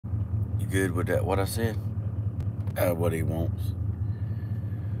good with that, what I said? What he wants.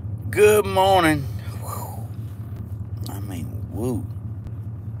 Good morning. Whew. I mean, woo.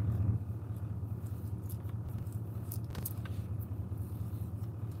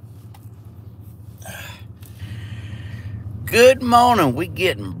 Good morning. We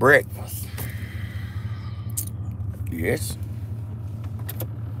getting breakfast. Yes.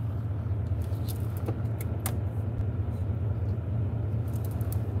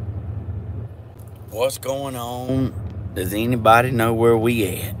 What's going on? Does anybody know where we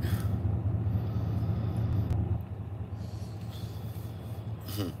at?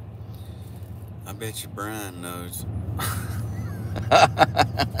 I bet you Brian knows.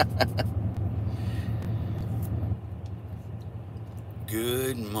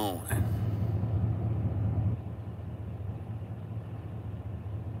 Good morning.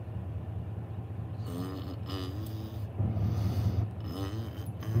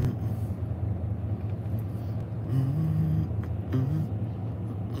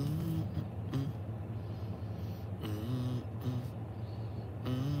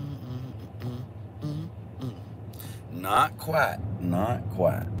 Not quite. Not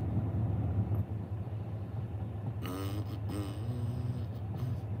quite.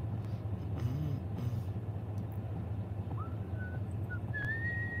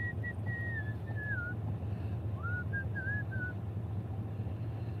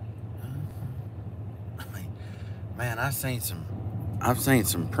 Man, I've seen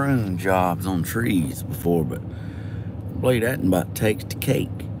some prune jobs on trees before, but I believe that about takes the cake.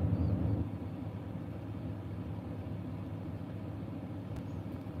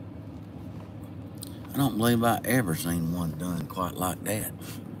 I don't believe I ever seen one done quite like that.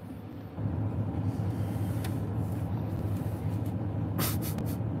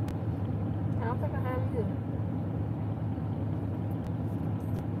 I don't think I have either.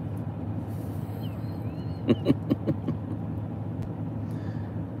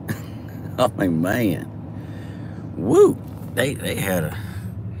 I mean, man, woo! They had a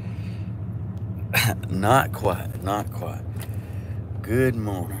not quite. Good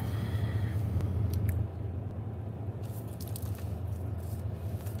morning.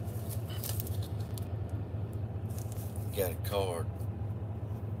 Got a card.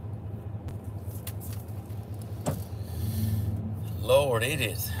 Lord, it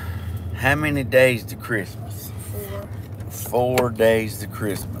is. How many days to Christmas? 4. 4 days to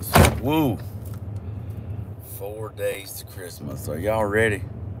Christmas. Woo! 4 days to Christmas. Are y'all ready?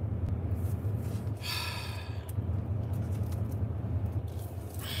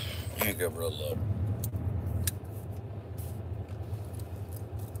 Here you go, brother love.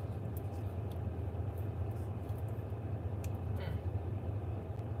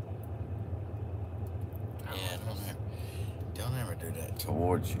 Yeah, don't ever do that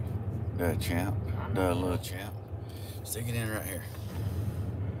towards you. The champ. The little champ. Stick it in right here.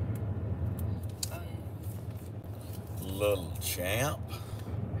 Little champ.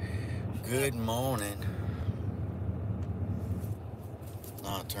 Good morning.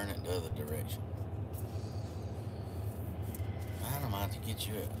 No, turn it the other direction. I'm gonna have to get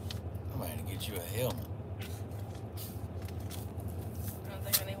you a helmet. I don't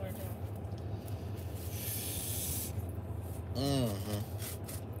think I need one down.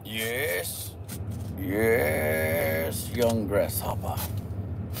 Yes. Yes, young grasshopper.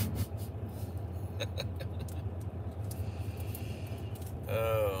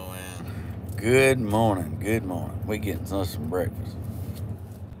 Oh, man. Good morning. We getting some breakfast.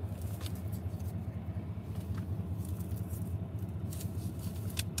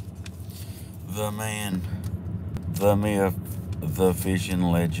 The man, the myth, the fishing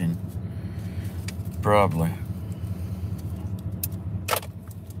legend. Probably.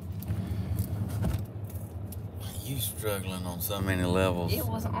 You struggling on so many levels. It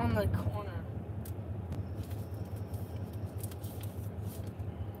was on the corner.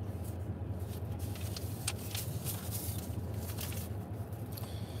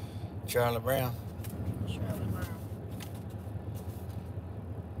 Charlie Brown. Charlie Brown.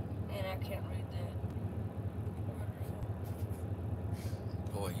 And I can't read that.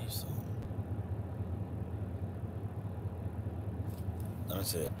 Boy, you saw. Let me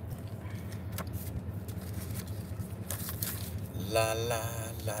see it. La la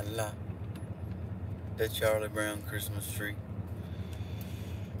la la. The Charlie Brown Christmas tree.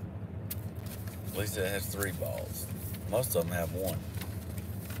 At least it has 3 balls. Most of them have 1.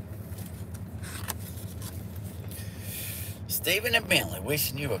 Stephen and Bentley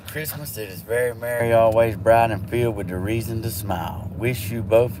wishing you a Christmas that is very merry, always bright and filled with the reason to smile. Wish you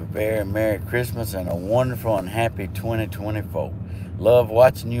both a very Merry Christmas and a wonderful and happy 2024. Love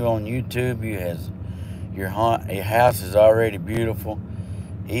watching you on YouTube. Your house is already beautiful,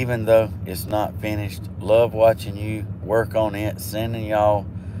 even though it's not finished. Love watching you work on it. Sending y'all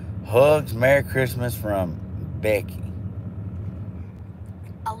hugs. Merry Christmas from Becky.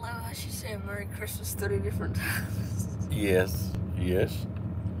 I love how she said Merry Christmas 30 different times. Yes.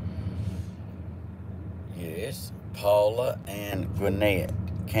 Paula and Gwinnett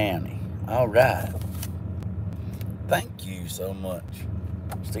County. All right. Thank you so much.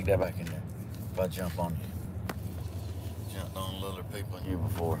 Stick that back in there. If I jump on you. Jumped on little people than you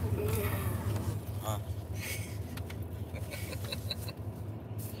before. Huh?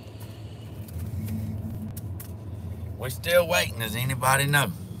 We're still waiting. Does anybody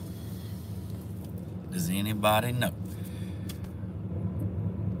know? Does anybody know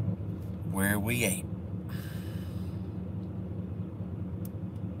where we at?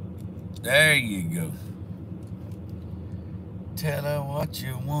 There you go. Tell her what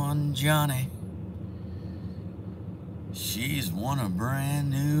you want, Johnny. She's won a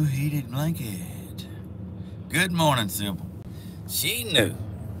brand new heated blanket. Good morning, Simple. She knew.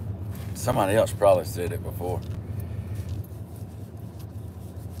 Somebody else probably said it before.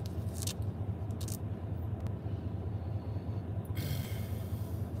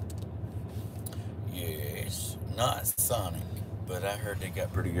 Yes, not Sonic, but I heard they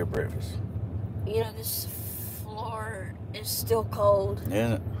got pretty good breakfast. You know, this floor is still cold.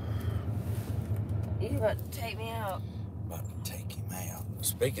 Isn't it? You about to take me out. About to take him out.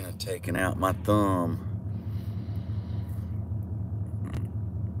 Speaking of taking out my thumb,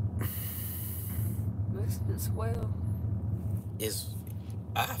 This well.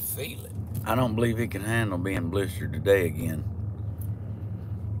 I feel it. I don't believe it can handle being blistered today again.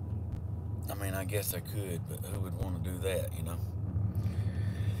 I mean, I guess I could, but who would want to do that, you know?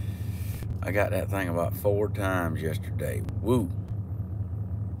 I got that thing about 4 times yesterday. Woo.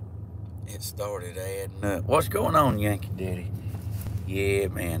 It started adding up. What's going on, Yankee Daddy? Yeah,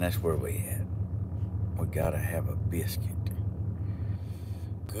 man, that's where we at. We gotta have a biscuit.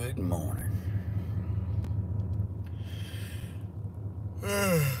 Good morning.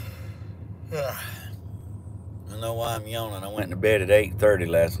 I know why I'm yawning. I went to bed at 8:30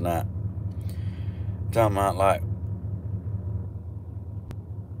 last night. Talking about like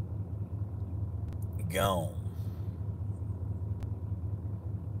gone.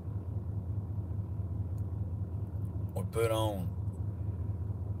 We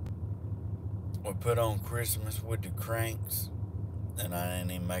put on Christmas with the Cranks, and I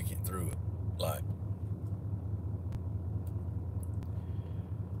didn't even make it through it. Like,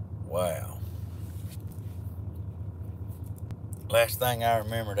 wow. Last thing I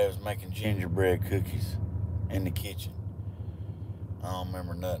remember, they was making gingerbread cookies in the kitchen. I don't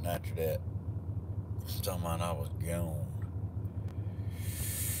remember nothing after that. I'm talking about I was gone.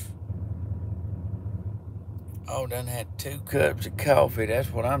 Oh, done had 2 cups of coffee.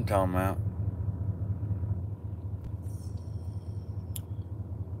 That's what I'm talking about.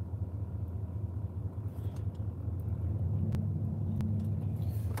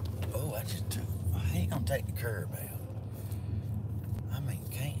 Oh, I ain't gonna take the curb out. I mean,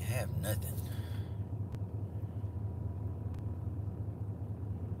 can't have nothing.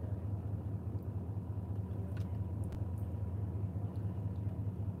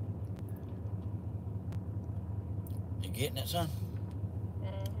 You getting it, son?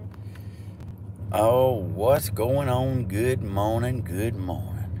 Oh, what's going on? Good morning, good morning.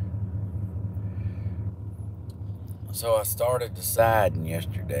 So I started deciding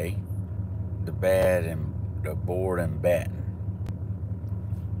yesterday the board and batten.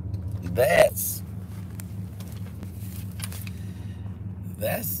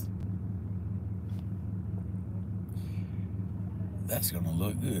 That's gonna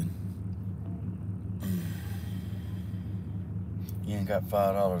look good. You ain't got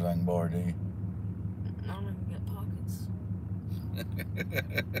 $5 I can borrow, do you? I don't even got pockets.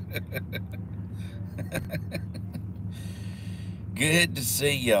 Good to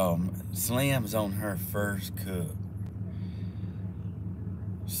see y'all. Slim's on her first cup.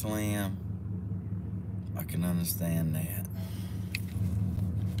 Slim, I can understand that.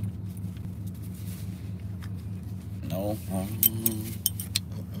 No.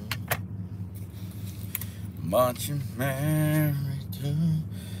 But you're married to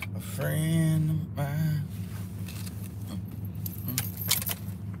a friend of mine.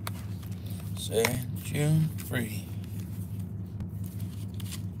 Set you free.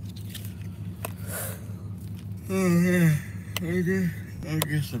 I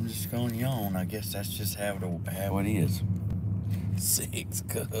guess I'm just gonna yawn. I guess that's just how it is. 6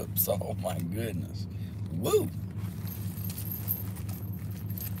 cups. Oh my goodness. Woo!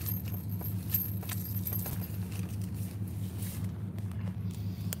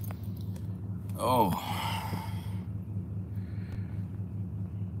 Oh.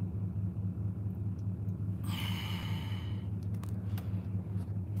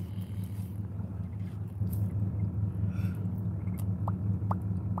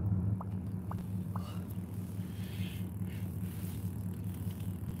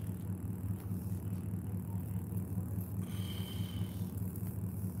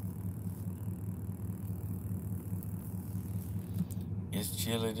 It's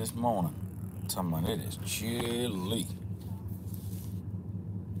chilly this morning. I'm talking about it is chilly.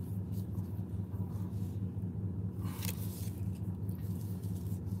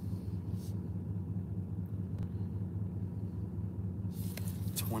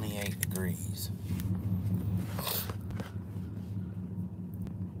 Degrees.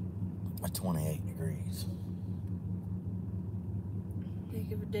 28 degrees.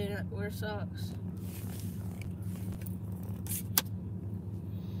 Think of a day not to wear socks.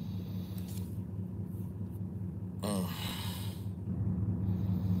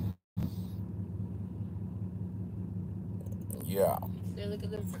 Yeah. They look at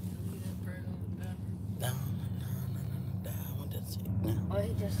the bird on the back. No. I want to see. No. Oh,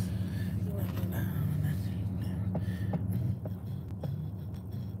 he just.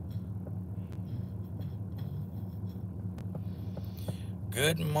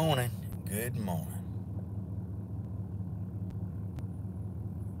 Good morning. Good morning.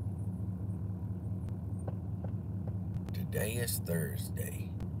 Today is Thursday.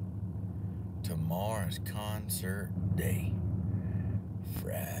 Tomorrow is concert day.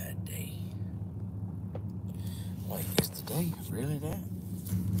 Friday. Wait, is today really that?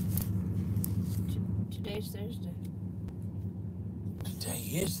 Today's Thursday. Today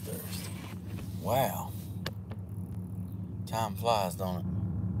is Thursday. Wow. Time flies, don't it?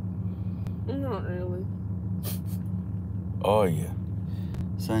 Not really. Oh, yeah.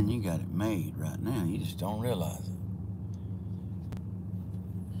 Son, you got it made right now. You just don't realize it.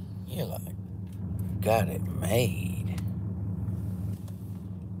 You like, got it made.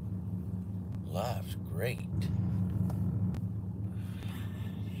 Life's great.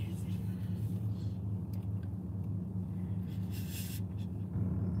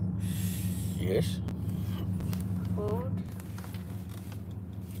 Yes? Food?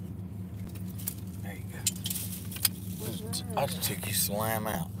 There you go. I just took you slam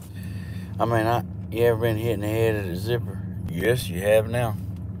out. I mean, you ever been hit in the head of the zipper? Yes, you have now.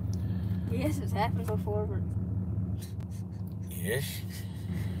 Yes, it's happened before, but... Yes.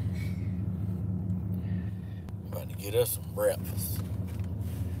 About to get us some breakfast.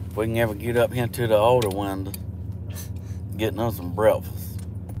 If we can ever get up here to the older window, getting us some breakfast.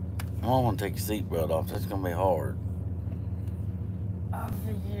 I don't want to take your seatbelt off. That's going to be hard. I'll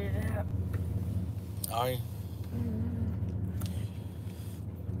figure it out. Are you?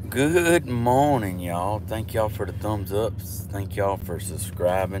 Good morning, y'all. Thank y'all for the thumbs ups. Thank y'all for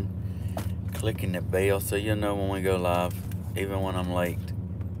subscribing, clicking the bell so you'll know when we go live, even when I'm late.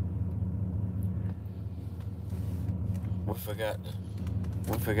 We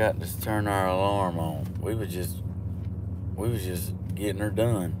forgot to turn our alarm on. We was just getting her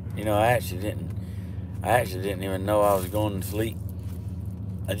done. You know, I actually didn't even know I was going to sleep.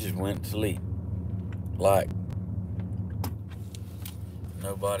 I just went to sleep. Like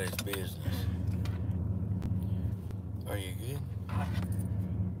nobody's business. Are you good?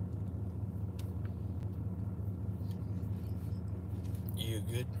 You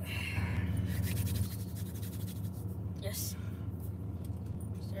good? Yes.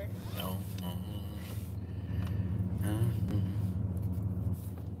 Sir? No.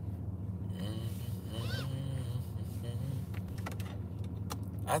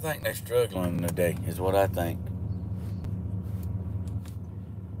 I think they're struggling today, is what I think.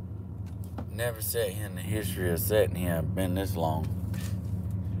 Never sat here in the history of sitting here been this long.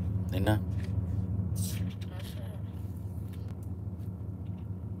 You know?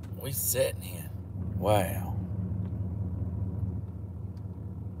 We sitting here. Wow.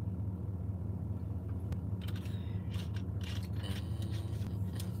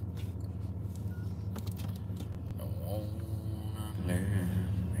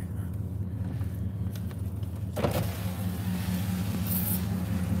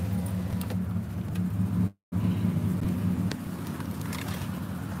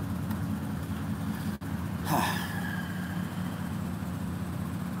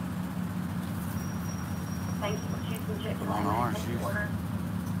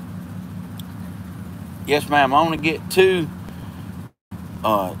 Yes, ma'am. I want to get 2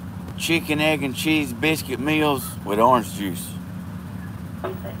 chicken, egg, and cheese biscuit meals with orange juice.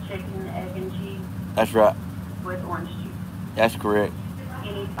 You said chicken, egg, and cheese That's right. with orange juice. That's correct.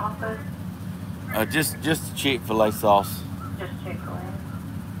 Any sauces? Just Chick-fil-A sauce. Just Chick-fil-A.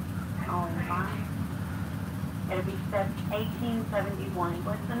 Only fine. It'll be 1871.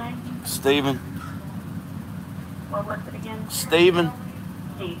 What's the name? Stephen. What was it again? Stephen.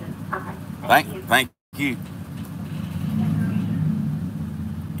 Stephen. Okay. Thank you.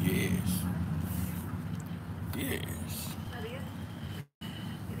 Yes. Yes.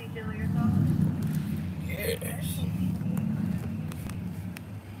 Yes.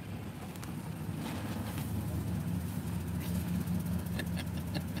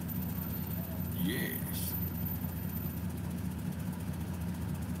 Yes.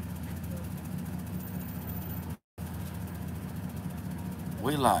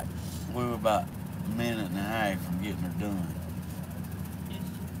 We were about a minute and a half from getting her done.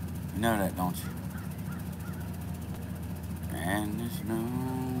 You know that, don't you? And the snow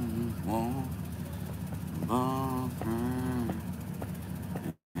won't bump her,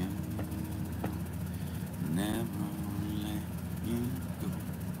 never let you go.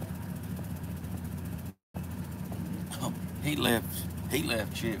 Oh, he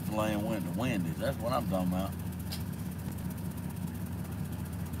left Chick-fil-A and went to Wendy's. That's what I'm talking about.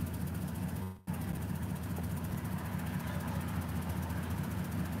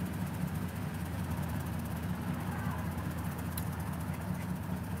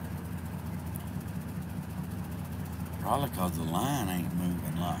 Probably because the line ain't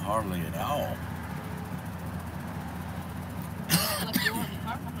moving like hardly at all.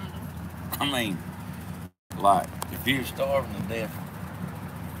 I mean, like, if you're starving to death,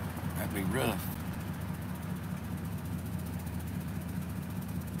 that'd be rough.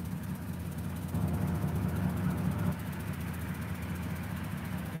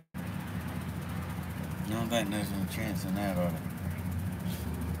 I don't think there's any chance in that, are there?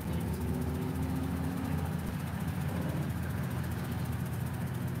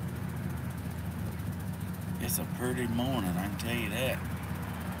 It's a pretty morning, I can tell you that.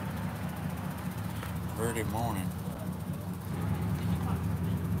 Pretty morning.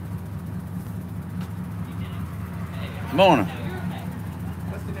 Morning.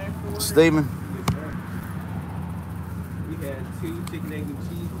 What's the name for it? Stephen. We had 2 chicken, egg, and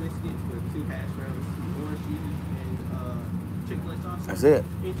cheese biscuits with 2 hash browns, 2 orange cheese, and Chick-fil-A sauce. That's it.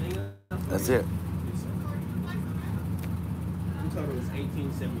 Anything else? That's it. The total was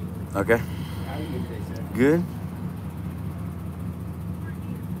 $18.71. Okay. I will give that, sir. Good.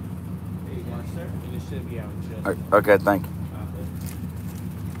 There you go, sir. And it should be out in just. Okay, thank you.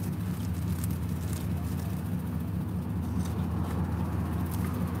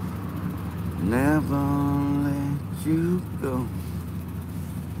 Never let you go.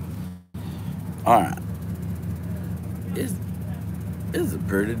 Alright. It's a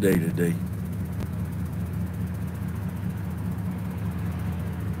pretty day today.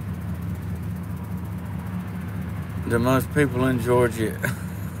 Do most people in Georgia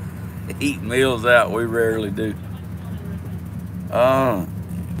eat meals out? We rarely do.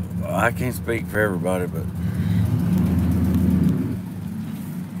 I can't speak for everybody, but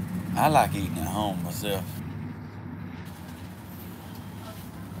I like eating at home myself.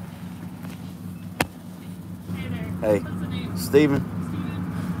 Hey, Stephen.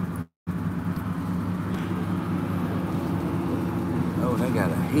 Oh, they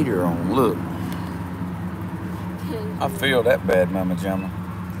got a heater on. Look. I feel that bad, Mama Jama.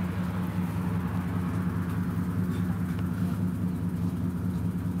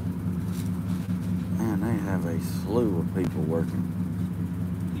 Man, they have a slew of people working.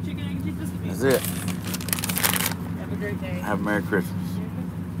 That's it. Have a great day. Have a Merry Christmas.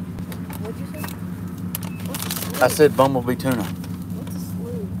 What'd you say? What's a slew? I said bumblebee tuna. What's a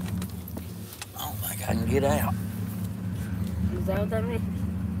slew? I don't think I can get out. Is that what that means?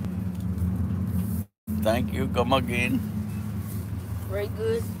 Thank you. Come again. Very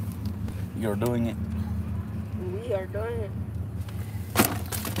good. You're doing it. We are doing it.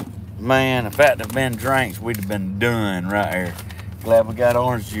 Man, if that had been drinks, we'd have been done right here. Glad we got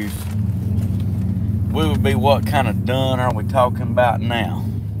orange juice. We would be what kind of done are we talking about now?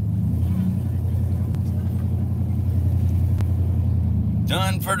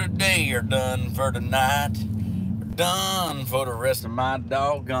 Done for the day or done for the night? Or done for the rest of my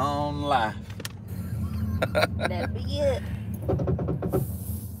doggone life? That'd be it.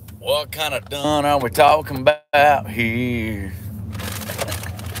 What kind of done are we talking about here?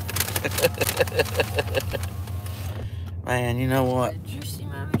 Man, you know what? Did you see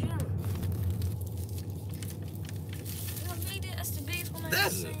my vagina? That's the beef one.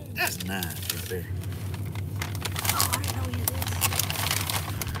 That's nice right there. Oh, I didn't know you did this.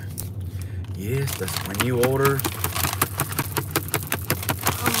 Yes, that's when you order.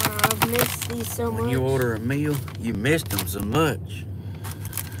 I'll be miss these so much. When you order a meal, you missed them so much.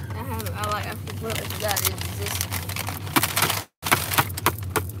 I completely forgot it existed.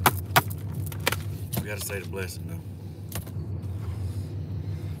 We gotta say the blessing though.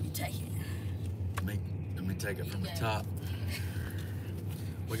 You take it. Let me take it from the top.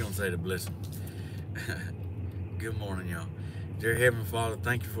 We're gonna say the blessing. Good morning, y'all. Dear Heavenly Father,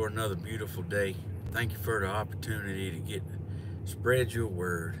 thank you for another beautiful day. Thank you for the opportunity to spread your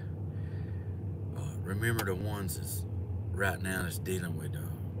word. Remember the ones that's right now that's dealing with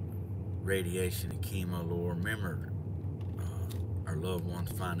radiation and chemo, Lord. Remember our loved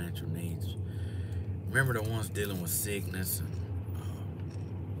ones' financial needs. Remember the ones dealing with sickness and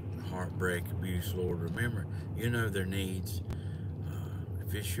heartbreak, abuse, Lord. Remember, you know their needs.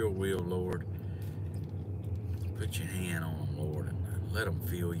 If it's your will, Lord, put your hand on them, Lord, and let them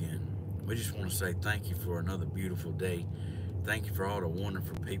feel you. And we just want to say thank you for another beautiful day. Thank you for all the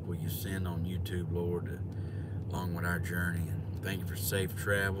wonderful people you send on YouTube, Lord, along with our journey. And thank you for safe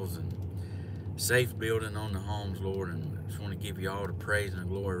travels and safe building on the homes, Lord. And I just want to give you all the praise and the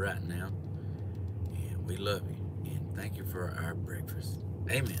glory right now. And we love you. And thank you for our breakfast.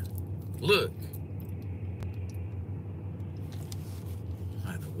 Amen. Look.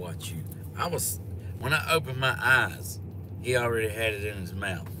 I have to watch you. When I opened my eyes, he already had it in his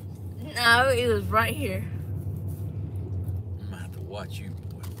mouth. No, it was right here. I'm gonna have to watch you,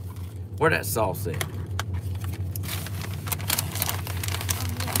 boy. Where that sauce at?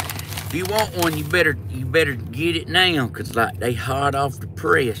 If you want one, you better get it now, cause like they hot off the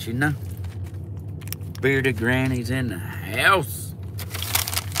press, you know. Bearded granny's in the house.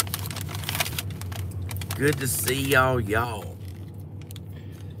 Good to see y'all.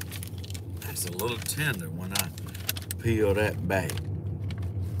 That's a little tender when I peel that back.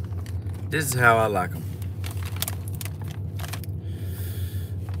 This is how I like them.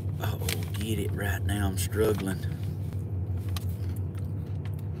 Uh-oh, get it right now. I'm struggling.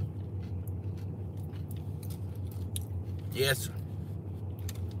 Yes, sir.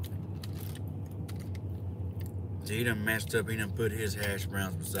 See, he done messed up. He done put his hash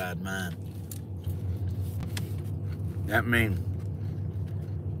browns beside mine. That means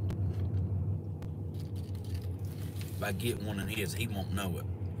if I get one of his, he won't know it.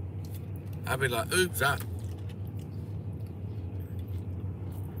 I'll be like, oops, I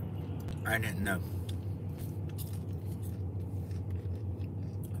didn't know.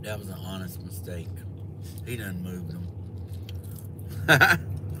 That was an honest mistake. He done moved them.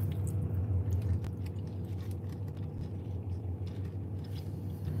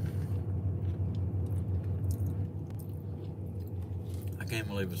 I can't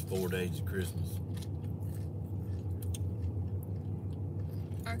believe it's 4 days of Christmas.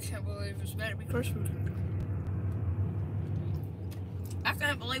 I can't believe it's about to be Christmas. I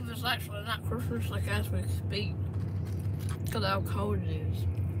can't believe it's actually not Christmas like as we speak. Because of how cold it is.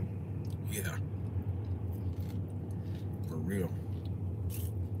 Yeah. For real.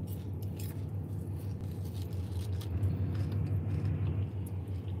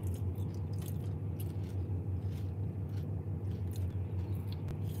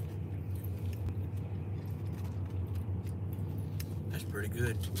 That's pretty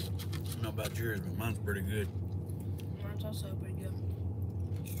good. I don't know about yours, but mine's pretty good. Mine's also pretty good.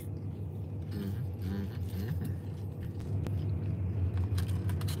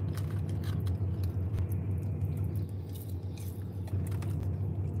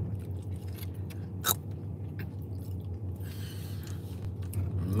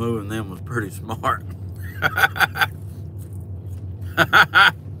 Moving them was pretty smart.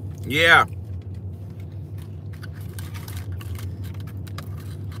 Yeah.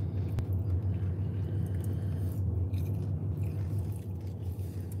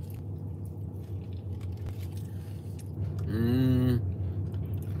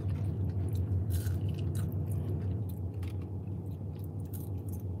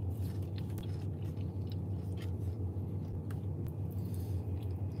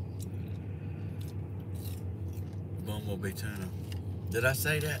 Bumblebee tuna. Did I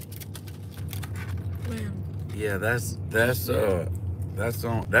say that? Man. Yeah, that's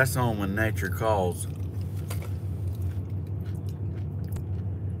on When Nature Calls.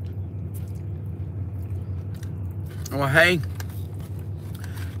 Well, hey,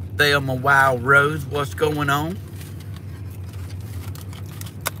 Thelma Wild Rose, what's going on?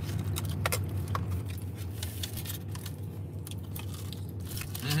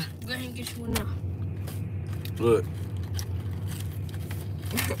 Go ahead and get you one now. Look,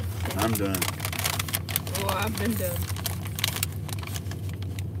 I'm done. Well, I've been done.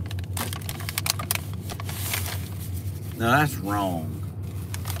 No, that's wrong.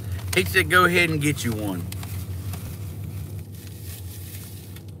 He said, go ahead and get you one.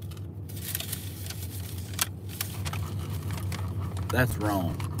 That's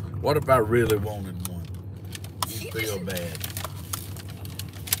wrong. What if I really wanted one? You feel bad.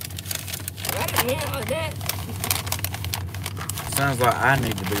 Right in here like that. Sounds like I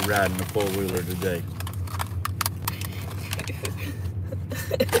need to be riding a four-wheeler today.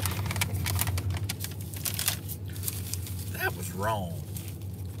 That was wrong.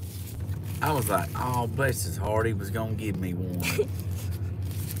 I was like, oh, bless his heart, he was going to give me one.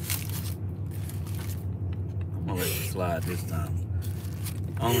 I'm going to let you slide this time.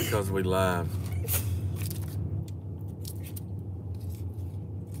 Only because we live.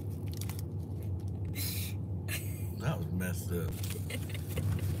 That was messed up.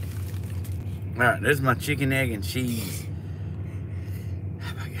 Alright, this is my chicken, egg, and cheese.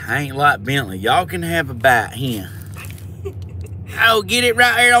 I ain't like Bentley. Y'all can have a bite here. Oh, get it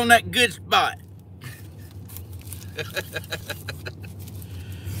right here on that good spot.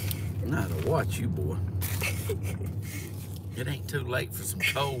 Now to watch you, boy. It ain't too late for some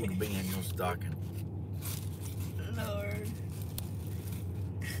coal to be in your stocking. Lord.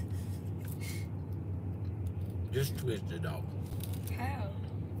 Just twist it off. How?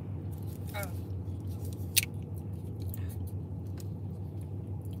 Oh.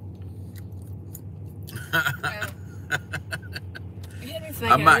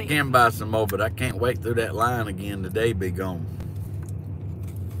 I might can buy some more, but I can't wait through that line again. The day be gone.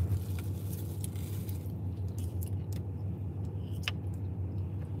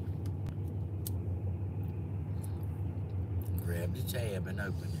 Grab the tab and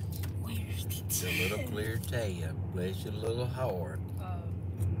open it. Where's the tab? The little clear tab. Bless your little heart.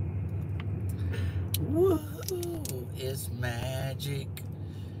 Whoa, it's magic,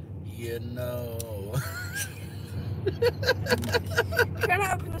 you know. Try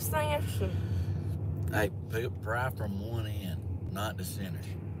to open this thing extra. Hey, pry from one end, not the center.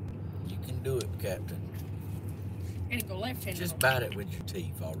 You can do it, Captain. Gotta go left hand. Just bite it with your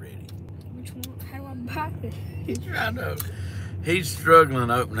teeth already. Which one? How do I bite it? He's trying to. He's struggling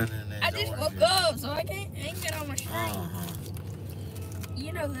opening in his I just woke up, so I ain't got all my strength.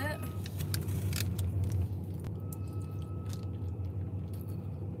 You know that.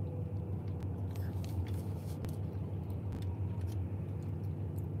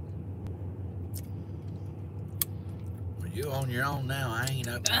 You on your own now. I ain't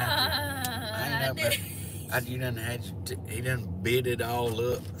up. I ain't up. You done had he done bit it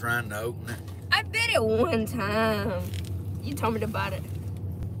all up trying to open it. I bit it one time. You told me to bite it.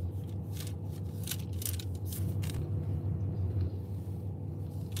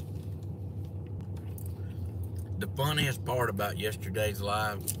 The funniest part about yesterday's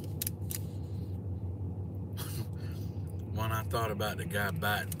live, when I thought about the guy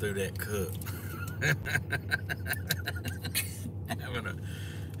biting through that cup.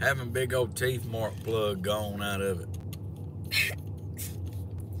 having big old teeth mark plug gone out of it.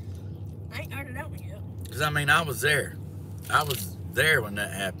 I ain't heard it out yet. Cause I mean, I was there. I was there when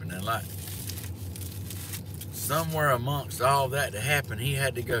that happened, and like somewhere amongst all that to happen, he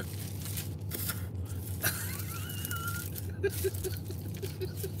had to go.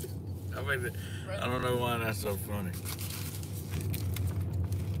 I mean, I don't know why that's so funny.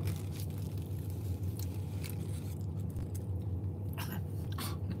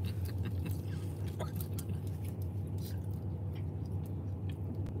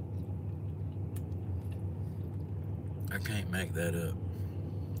 I can't make that up.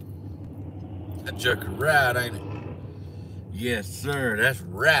 That joker right, ain't it? Yes, sir. That's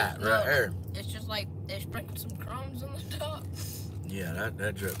right there. It's just like they sprinkled some crumbs on the top. Yeah,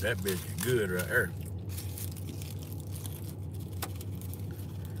 that biscuit good right there.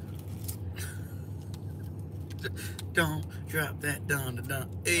 Don't drop that down to down.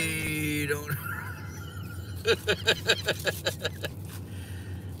 Hey, don't.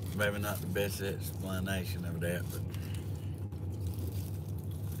 Maybe not the best explanation of that, but.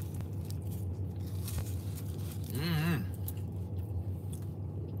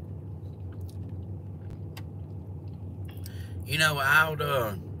 You know,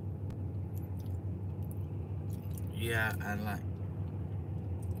 yeah,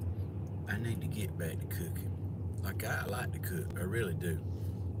 I need to get back to cooking. Like, I like to cook, I really do.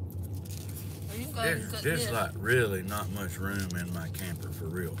 There's like really not much room in my camper for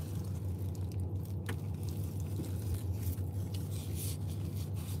real.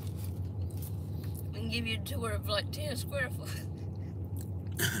 We can give you a tour of like 10 square foot.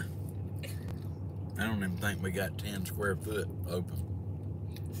 I don't even think we got 10 square foot open.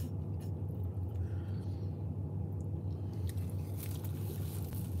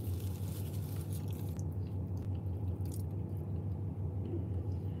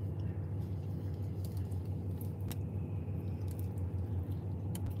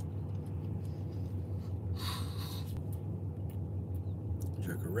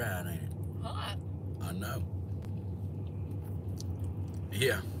 ride, ain't it? Hot. I know.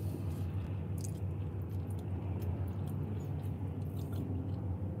 Yeah.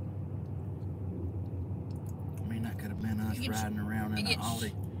 I mean, that could have been us riding around in an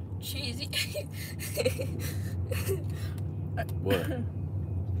Audi. Cheesy. What?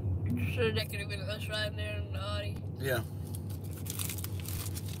 You sure that could have been us riding there in the Audi? Yeah.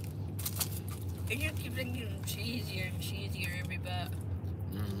 And you keep thinking cheesier and cheesier every bite.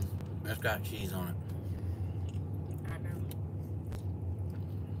 That's got cheese on it. I know.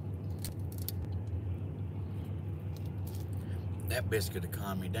 That biscuit will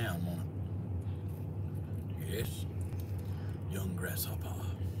calm me down, won't it? Yes. Young grasshopper.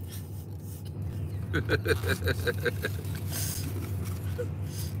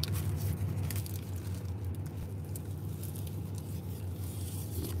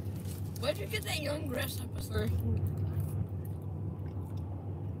 Where'd you get that young grasshopper from?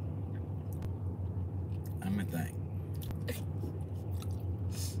 I'm a thing.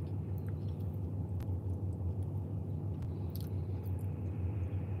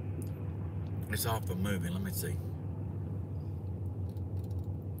 It's off a movie. Let me see.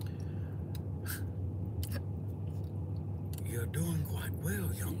 You're doing quite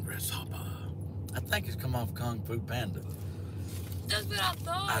well, young grasshopper. I think it's come off Kung Fu Panda. That's what I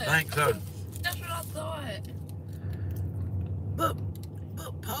thought. I think so. That's what I thought. But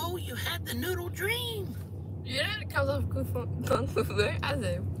Poe, you had the noodle dream. Yeah, it comes off Kung Fu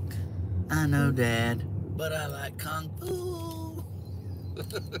Panda. I know, Dad, but I like Kung Fu.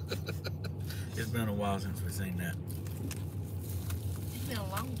 It's been a while since we've seen that. It's been a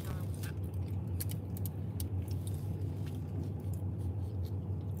long time.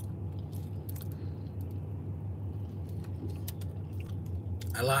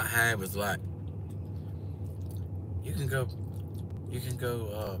 I like how it was like, you can go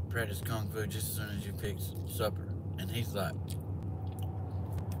practice Kung Fu just as soon as you fix supper. And he's like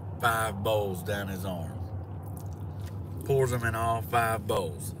 5 bowls down his arm. Pours them in all 5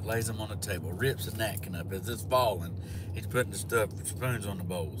 bowls, lays them on the table, rips the napkin up. As it's falling, he's putting the spoons on the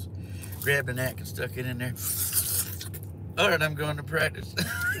bowls. Grabbed the napkin, stuck it in there. All right, I'm going to practice.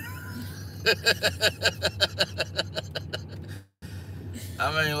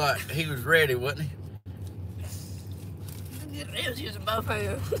 I mean, like, he was ready, wasn't he? He was using both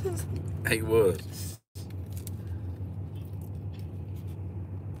hands. He was.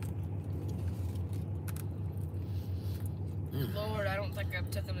 Lord, I don't think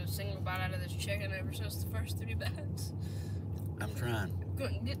I've taken a single bite out of this chicken ever since the first 3 bites. I'm trying.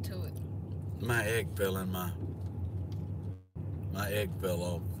 Couldn't get to it. My egg fell in my egg fell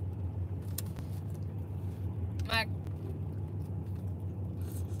off. My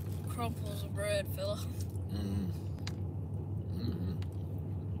crumples of bread fell off.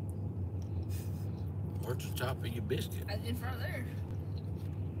 Where's the top of your biscuit? I did right there.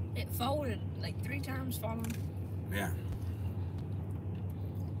 It folded like 3 times falling. Yeah.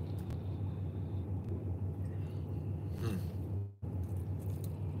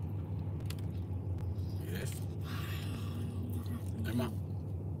 Yes. Come on.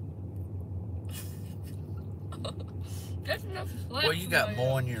 That's enough left. Well, you got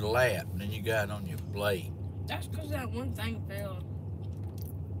more on your lap than you got on your plate. That's because that one thing fell.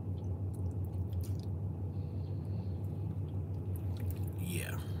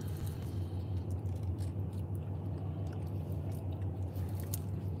 Yeah.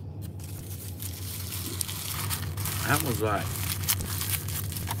 That was like,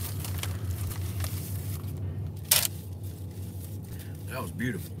 that was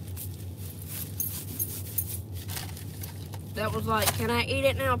beautiful. That was like, can I eat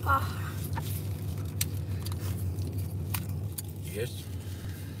it now, Pa? Yes.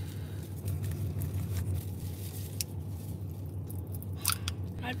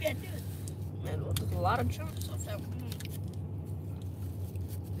 Maybe I did. Man, it took a lot of chunks off that one.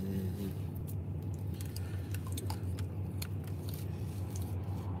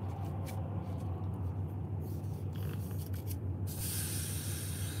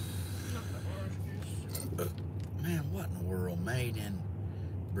 Man, what in the world? Made in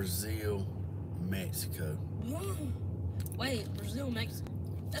Brazil, Mexico. Wait, Brazil, Mexico.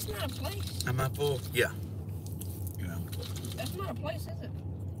 That's not a place. Am I full? Yeah. Yeah. That's not a place, is it?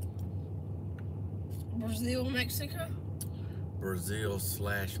 Brazil, Mexico?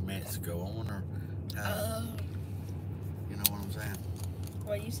 Brazil/Mexico. I wonder how, you know what I'm saying?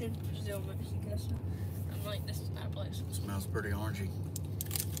 Well, you said Brazil, Mexico, so I'm like, this is not a place. It smells pretty orangey.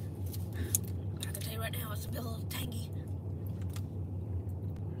 I can tell you right now, it's a little tangy.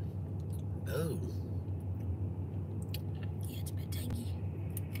 Oh. Yeah, it's a bit tangy.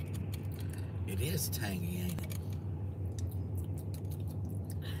 It is tangy, ain't it?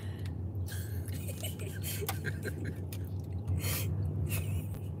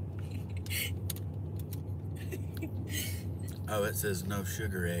 Oh, it says no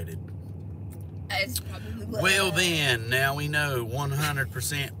sugar added. It's probably Well then, now we know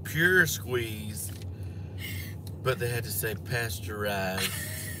 100% pure squeeze, but they had to say pasteurized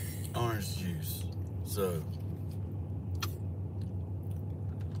orange juice. So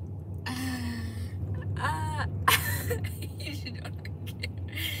you should not care.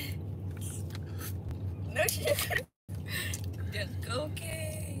 No sugar. That's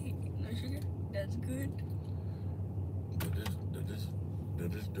okay. No sugar. That's good.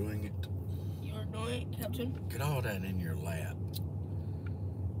 that is doing it. You're doing it, Captain. Get all that in your lap.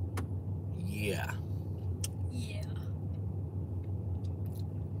 Yeah. Yeah.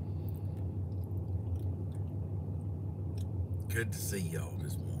 Good to see y'all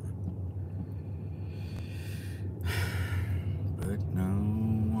this morning. But no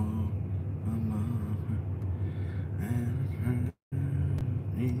one.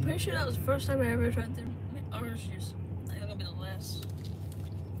 Pretty sure that was the first time I ever tried the orange juice. I think it'll be the last.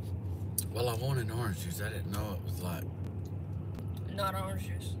 Well, I wanted orange juice. I didn't know it was like. Not orange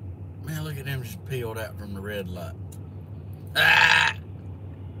juice. Man, look at them just peeled out from the red light. Ah!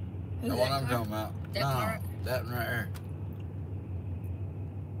 That's what I'm talking about. That No, car? that one right there.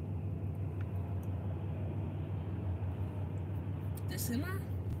 The sinner?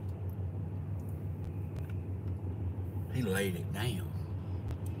 He laid it down.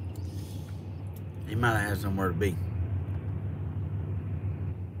 He might have had somewhere to be. You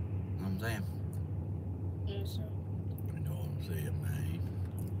know what I'm saying? Yes, sir. You know what I'm saying, man.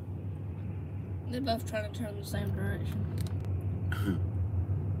 They're both trying to turn the same direction.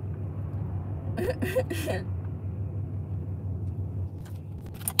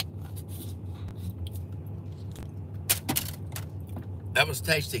 That was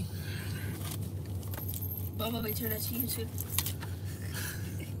tasty. Bumblebee, turn that to you too.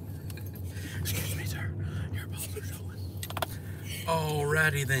 Excuse me, sir. Your balls are showing.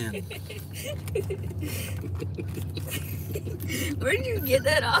 Alrighty then. Where did you get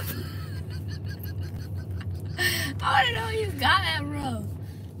that off? I don't know where you got that from.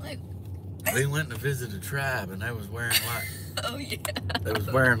 Like, We went to visit a tribe and they was wearing like oh yeah. they was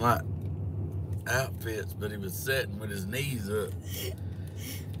wearing like outfits, but he was sitting with his knees up.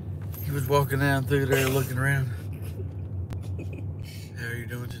 He was walking down through there looking around. How are you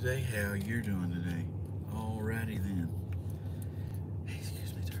doing today? How are you doing today? Alrighty then. Hey,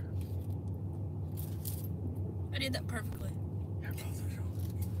 excuse me, sir. I did that perfectly. Your balls are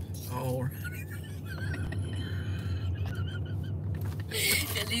showing. Alrighty.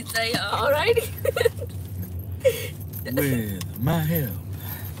 Did he say alrighty? With my help,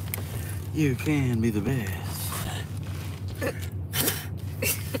 you can be the best.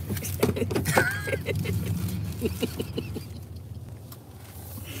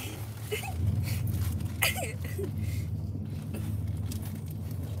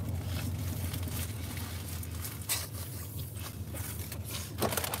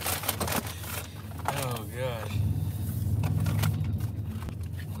 Oh gosh.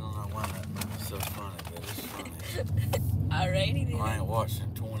 I don't know why that movie's so funny, but it's funny. Alrighty then. I ain't watched it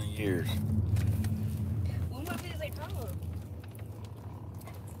in 20 years. What movie is they talking about?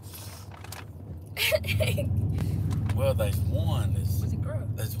 Well, there's one that's Was it gross?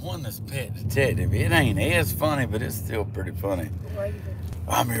 there's one that's Pet Detective. It ain't as funny, but it's still pretty funny. Alrighty then.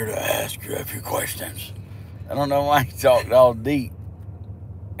 I'm here to ask you a few questions. I don't know why he talked all deep.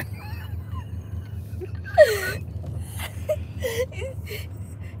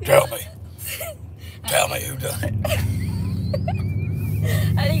 Tell me who done it.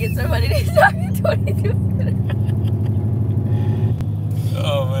 I didn't get somebody to talk in 22 minutes.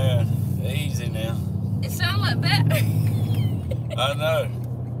 Oh man, easy now. It sounded like that. I know.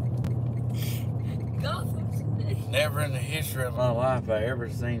 Gotham. Never in the history of my life I ever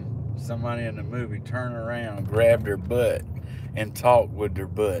seen somebody in the movie turn around, grab their butt, and talk with their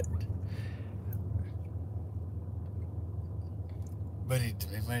butt. But he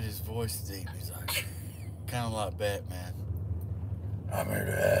made his voice deep. He's like, kind of like Batman. I'm here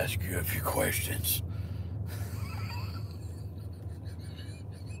to ask you a few questions.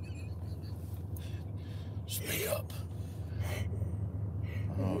 Speak up.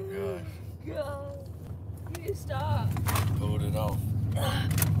 Oh gosh. God. You need to stop. Pulled it off.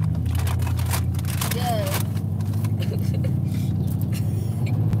 Yeah.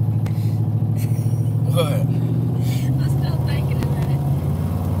 What? I'm still thinking about it.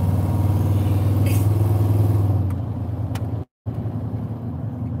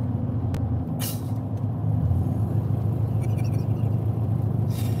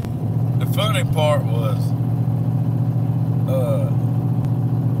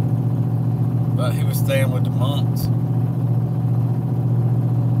 staying with the monks.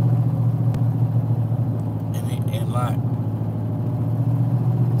 And like,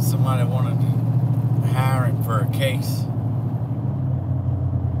 somebody wanted to hire him for a case.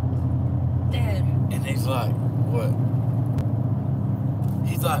 Dad. And he's like, what?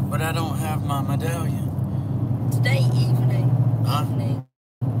 He's like, but I don't have my medallion. Today evening. Huh?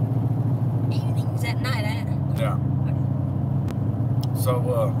 Evening's at night, eh? Yeah. So,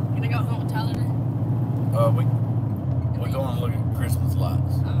 Can I go home and Tyler today? we're going to look at Christmas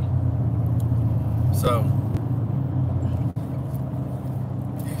lights. So,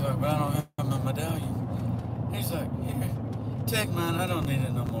 he's like, but I don't have my medallion. He's like, here, take mine. I don't need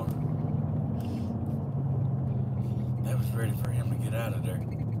it no more. That was ready for him to get out of there.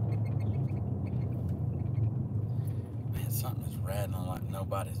 Man, something is rattling like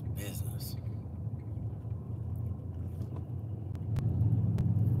nobody's business.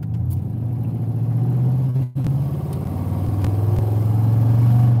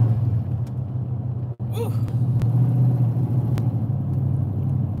 Woo.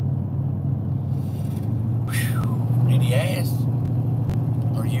 Did he ask?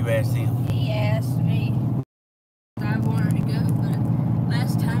 Or you asked him? He asked me if I wanted to go, but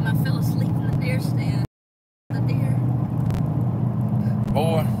last time I fell asleep in the deer stand. The deer.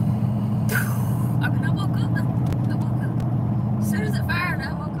 Boy. I mean, I woke up. As soon as it fired,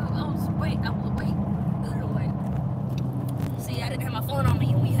 I woke up. I was awake. Good awake. See, I didn't have my phone on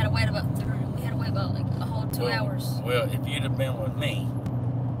me, and we had to wait about like a whole 2 hours. Well, if you'd have been with me,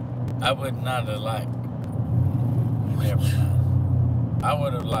 I would not have like. Never mind. I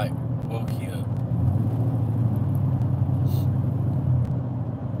would have like woke you up.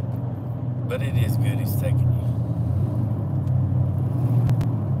 But it is good he's taking you.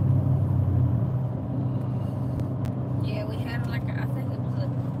 Yeah, we had like I think it was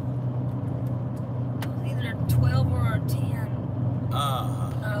either a 12 or a 10.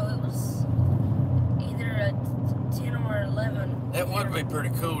 No, it was either a 10 or 11. That would be pretty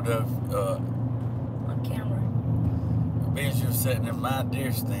cool though. On camera. Being you were sitting in my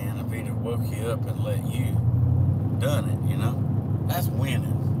deer stand, if he'd have woke you up and let you done it, you know? That's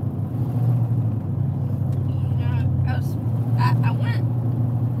winning. You know,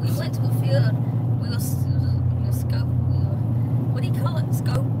 we went to a field, we were what do you call it?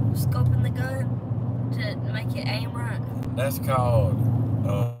 Scoping the gun to make it aim right. That's called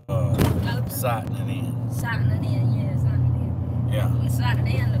sighting it in. Sighting it in, yeah, sighting it in. Yeah. We sighted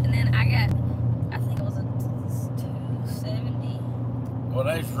it in, and then I think it was a 270. Well,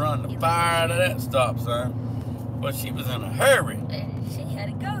 they just run the fire out of that stop sign. But she was in a hurry. And she had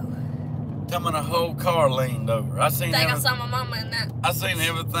to go. Tell me the whole car leaned over. I think I saw my mama in that. I seen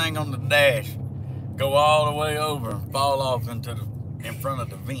everything on the dash go all the way over and fall off in front of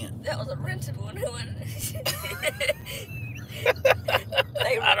the vent. That was a rented one.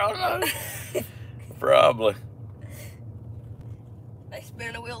 I don't know. Probably. They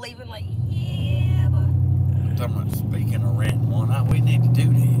spinning the wheel leaving like, yeah, but. I'm talking about speaking of renting one, we need to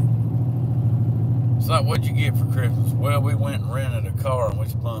do that. It's like, what'd you get for Christmas? Well, we went and rented a car and we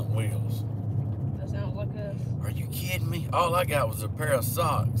spun wheels. That sounds like us. Are you kidding me? All I got was a pair of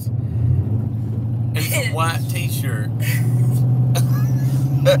socks and some white t-shirt.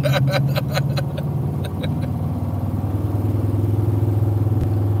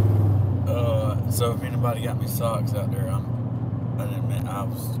 So if anybody got me socks out there, I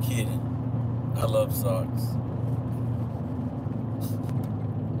was kidding. I love socks.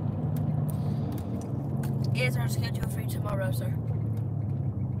 Is our schedule for you tomorrow, sir?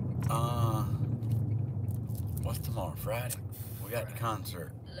 What's tomorrow? Friday? We got the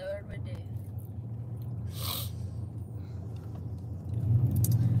concert. Lord, we do.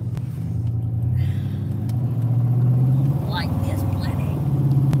 Like this plenty.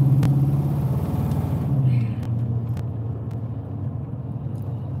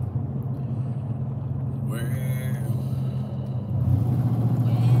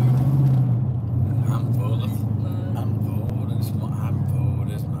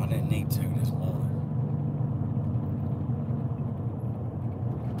 I didn't need to this morning.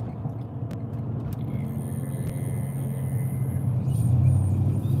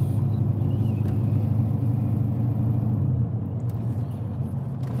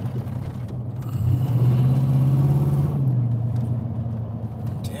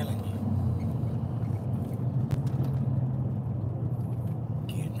 I'm telling you.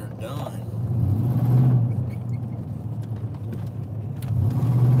 Getting her done.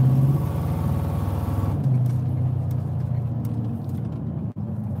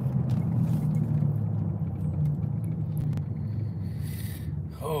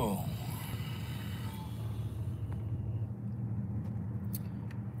 Oh,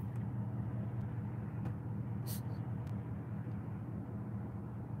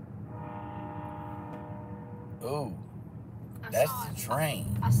 Oh, I that's saw the it.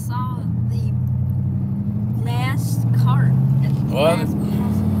 train. I saw the last cart at the What? last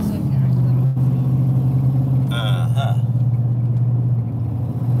possible second. Uh-huh.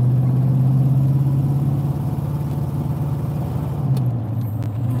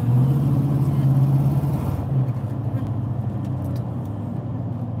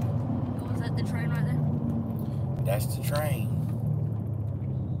 Was that the train right there? That's the train.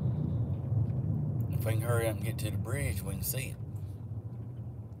 If we can hurry up and get to the bridge, we can see it.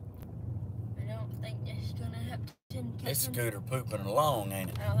 I don't think it's gonna have Captain. This scooter pooping along, ain't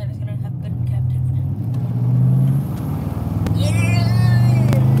it? I don't think it's gonna have good Captain. Yeah.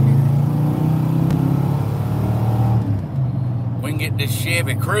 We can get this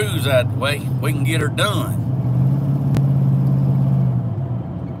Chevy Cruze out the way. We can get her done.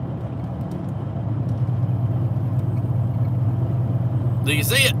 Do you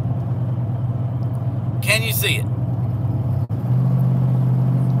see it? Can you see it?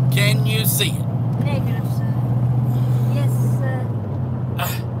 Can you see it? Negative, sir. Yes, sir.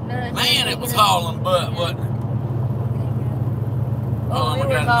 Man, it was hauling butt, wasn't it? Oh,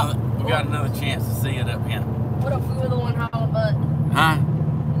 We got another chance to see it up here. What if we were the one hauling butt? Huh?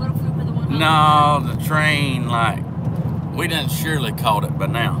 What if we were the one hauling No, the train, like, we done surely caught it by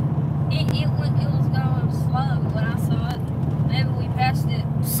now. It was going slow when I saw it. Maybe we passed it.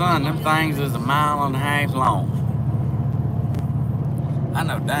 Son, them things is 1.5 miles long. I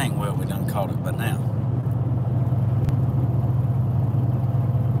know dang well we done caught it by now.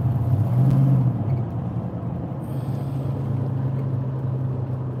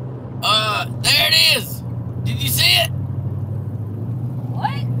 There it is! Did you see it?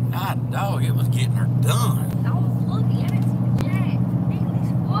 What? God dog, it was getting her done. I was looking at it. Jack,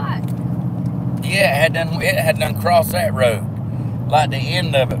 what? Yeah, it had done crossed that road. Like the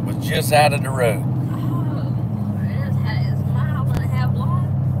end of it was just out of the road. Oh, it's a mile and a half long.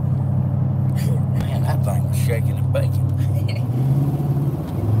 Man, that thing was shaking and baking.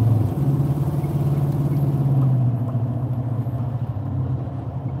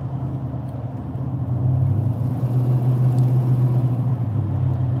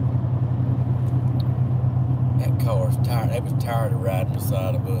 That car's tired. They was tired of riding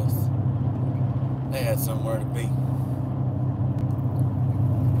beside of us. They had somewhere to be.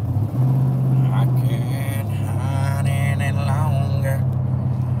 I can't hide any longer.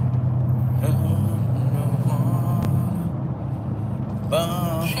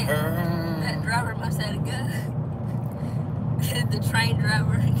 That driver must have had a gun. The train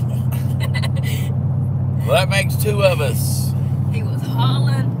driver. Well, that makes 2 of us. He was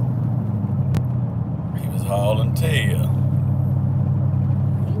hauling. He was hauling tail.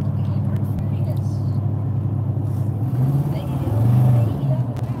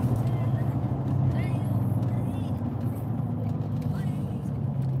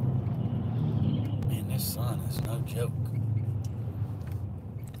 Man, this sun is no joke.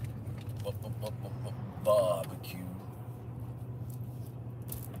 Barbecue.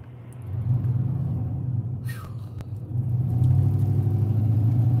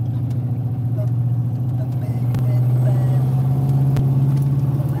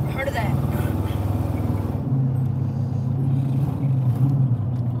 Heard of that?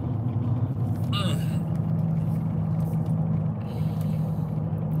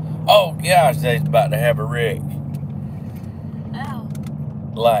 Oh gosh, they's about to have a wreck. Oh.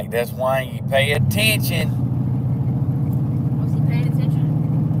 Like, that's why you pay attention. Was he paying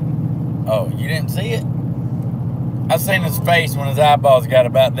attention? Oh, you didn't see it? I seen his face when his eyeballs got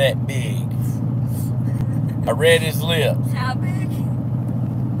about that big. I read his lips. How big?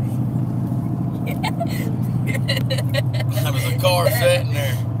 There was a car sitting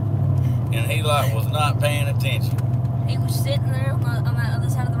there, and he like was not paying attention. He was sitting there on that other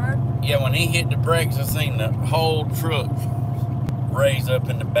side of the road? Yeah, when he hit the brakes, I seen the whole truck raise up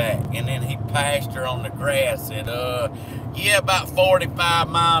in the back, and then he passed her on the grass at yeah, about 45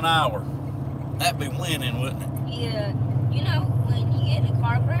 mile an hour. That'd be winning, wouldn't it? Yeah. You know, when you get in a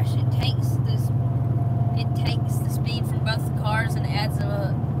car crash, it takes the speed from both the cars and adds them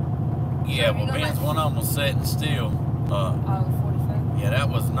up. Yeah, well, Ben's one of them was sitting still. 45. Yeah, that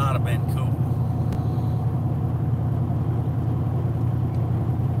was not have been cool.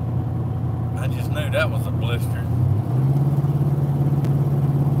 I just knew that was a blister.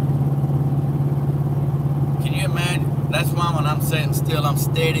 Can you imagine? That's why when I'm sitting still, I'm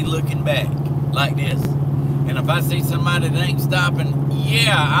steady looking back like this. And if I see somebody that ain't stopping,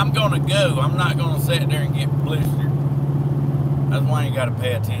 yeah, I'm gonna go. I'm not gonna sit there and get blistered. That's why you gotta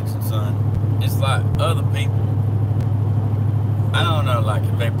pay attention, son. It's like other people. I don't know, like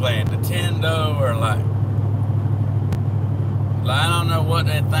if they playing Nintendo or like Like, I don't know what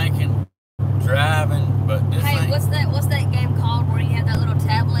they're thinking driving, but this Hey, ain't. what's that game called where you have that little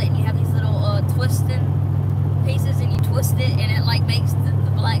tablet and you have these little twisting pieces and you twist it and it like makes the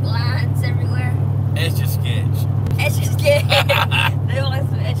black lines everywhere? Etch a sketch. Etch a sketch. They want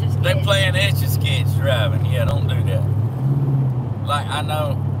some etch a sketch. They playing etch a sketch driving. Yeah, don't do that. Like, I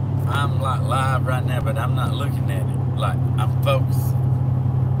know I'm like live right now, but I'm not looking at it. Like, I'm focused.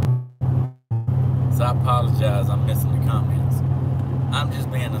 So I apologize, I'm missing the comments. I'm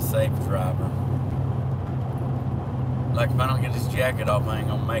just being a safe driver. Like, if I don't get this jacket off, I ain't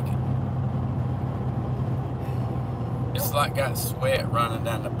gonna make it. It's like got sweat running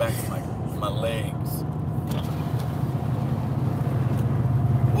down the back of my legs.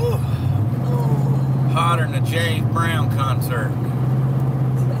 Woo. Hotter than a James Brown concert.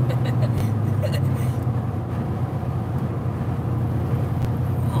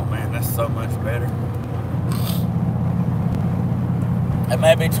 Oh man, that's so much better. It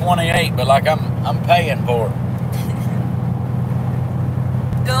may be 28, but like I'm paying for it.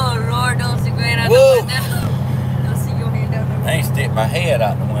 Don't roar, don't see great out the Woo. window. Don't see your hand out the window. I ain't stick my head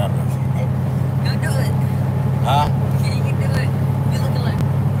out the window. Don't do it. Huh? Yeah, you can do it. You're looking like.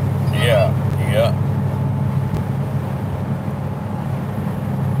 Yeah, yeah.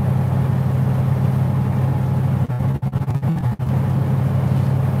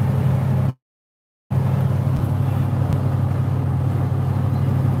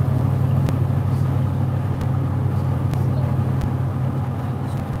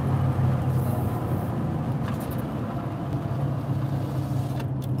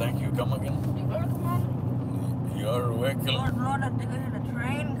 Thank you, come again. You're welcome. Lord, I think I heard a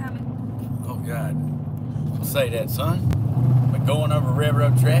train coming. Oh God. Don't say that, son. We're going over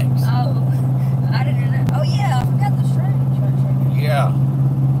railroad tracks. Oh, I didn't hear that. Oh yeah, I forgot the train. Yeah.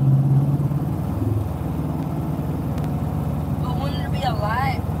 But wouldn't there be a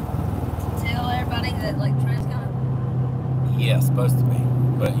light to tell everybody that like train's coming? Yeah, supposed to be.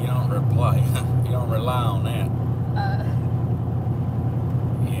 But you don't reply. You don't rely on that.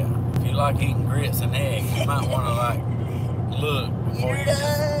 Yeah. If you like eating grits and eggs, you might want to like look before You're you just.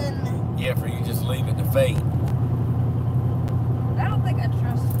 done. Yeah, for you just leave it to fate. I don't think I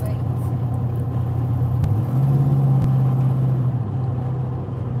trust fate.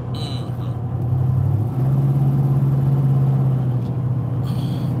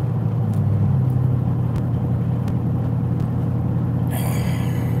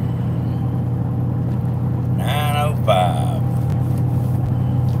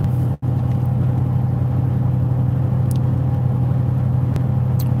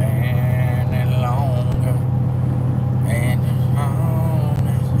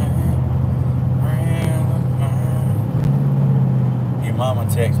 Mama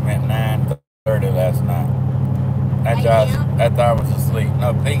texted me at 9:30 last night. After I was asleep.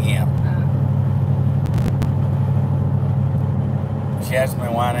 No, PM. She asked me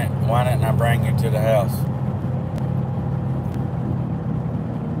why didn't I bring you to the house?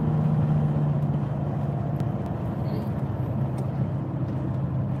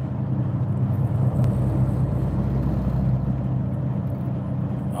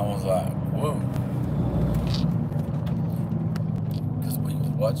 I was like, whoa. Because we was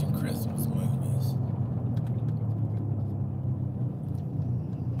watching Christmas movies.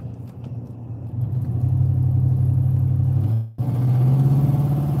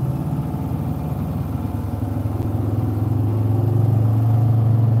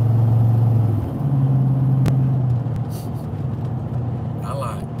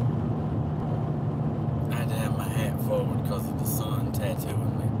 I had to have my hat forward because of the sun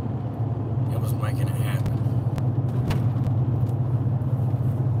tattooing me. It was making it happen.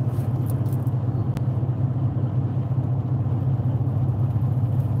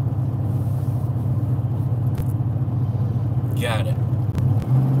 Got it.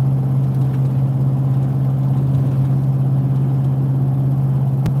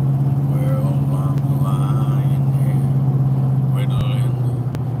 Well, I'm lying here, whittling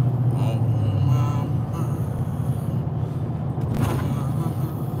on my mind.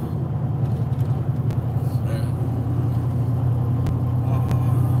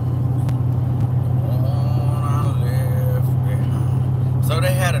 So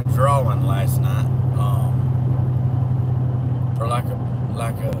they had a drawing last night. For like a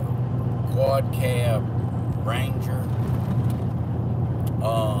quad cab Ranger.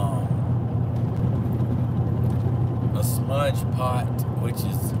 A smudge pot, which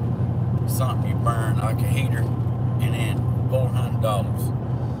is something you burn like a heater, and then $400.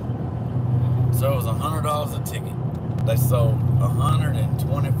 So it was $100 a ticket. They sold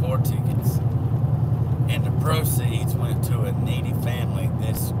 124 tickets, And the proceeds went to a needy family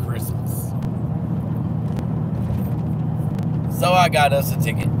this Christmas. So I got us a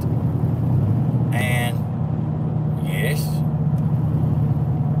ticket. And yes,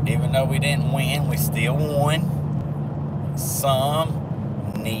 even though we didn't win, we still won.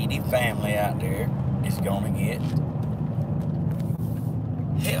 Some needy family out there is gonna get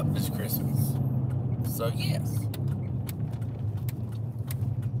help this Christmas. So yes,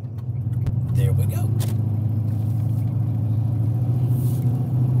 there we go.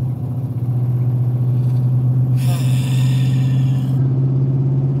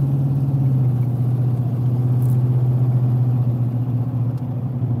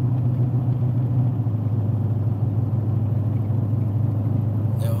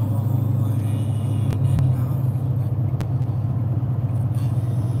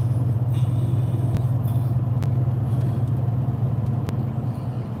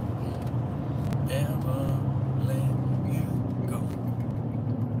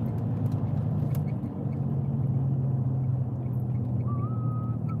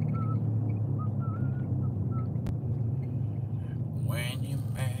 When you're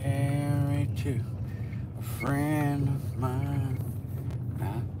married to a friend of mine, I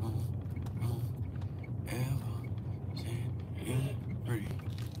won't ever set you free.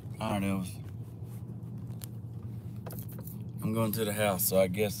 Alright, Elvis. I'm going to the house, so I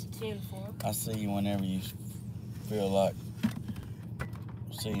guess 10-4. I'll see you whenever you feel like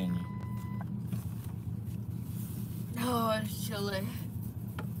seeing you. Oh, it's chilly.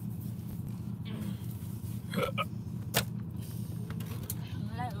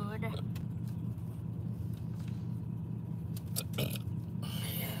 Loud.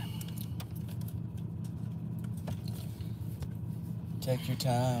 Take your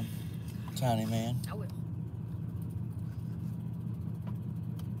time, tiny man. I will.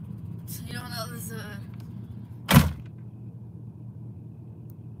 See you on the other side.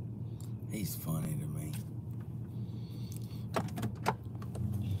 He's funny to me.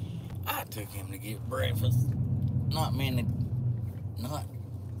 I took him to get breakfast. Not many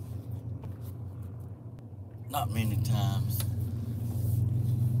times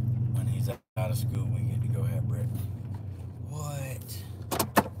when he's out of school we get to go have breakfast. What?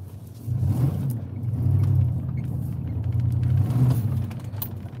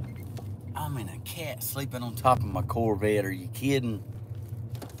 I mean, a cat sleeping on top of my Corvette. Are you kidding?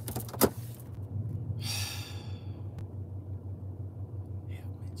 Help me,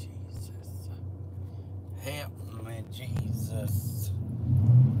 Jesus. Help me, Jesus.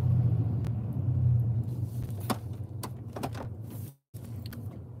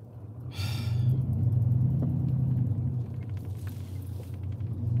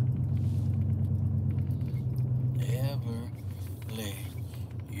 Ever let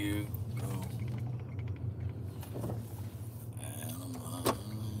you go.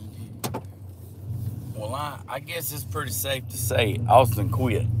 Well, I guess it's pretty safe to say Austin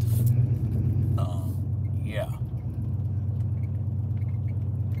quit. Yeah.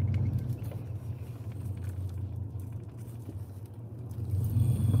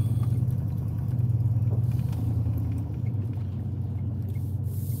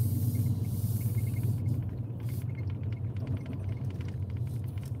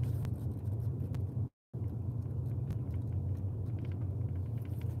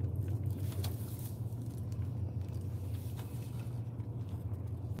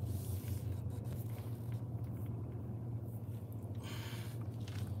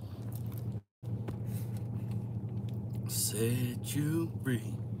 Set you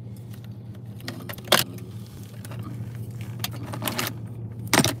free.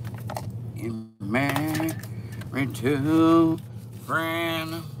 You're married to a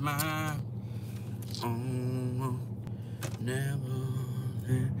friend of mine. Oh, never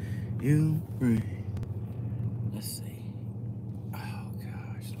let you free. Let's see. Oh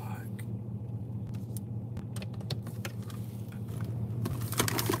gosh, like.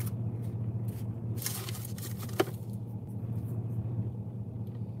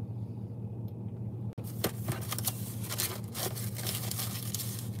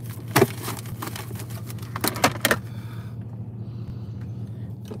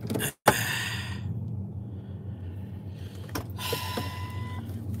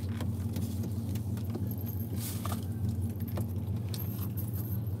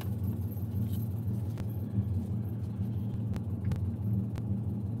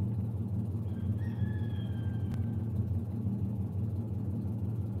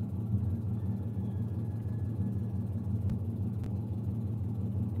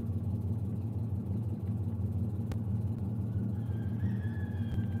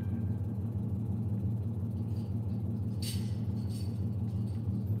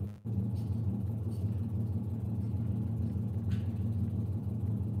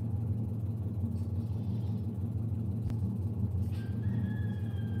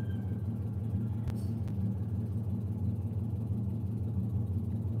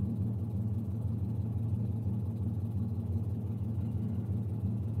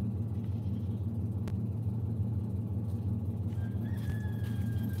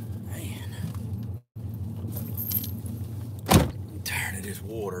 of this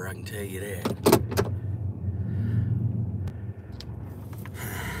water, I can tell you that.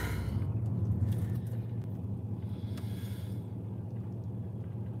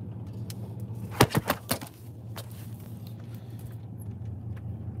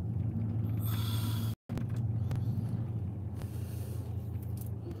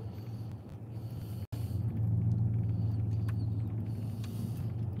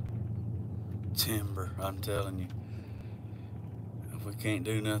 Timber, I'm telling you. If we can't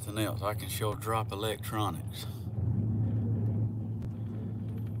do nothing else, I can sure drop electronics.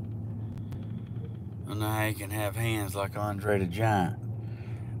 I know how you can have hands like Andre the Giant,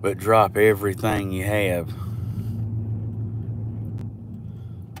 but drop everything you have.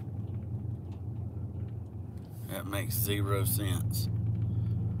 That makes 0 sense.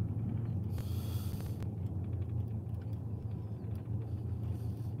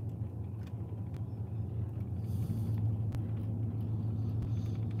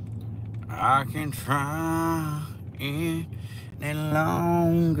 I can try any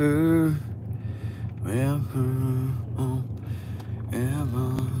longer. Well,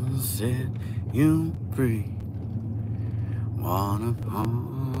 ever set you free. One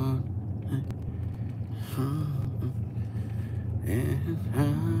upon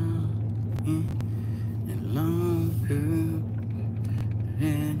and longer,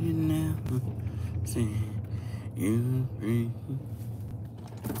 and you never see you free.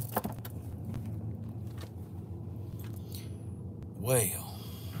 Well,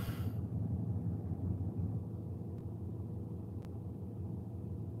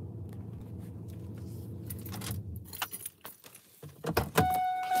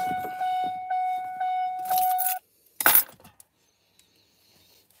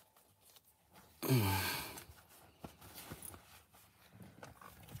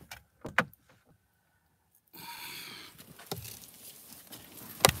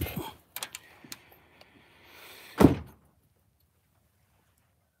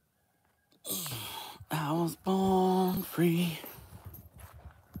 I was born free.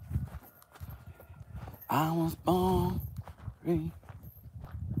 I was born free.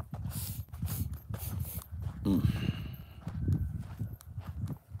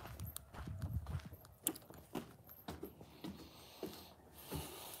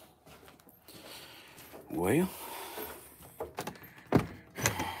 Well,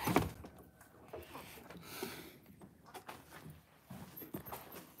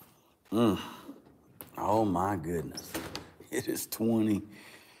 oh my goodness. It is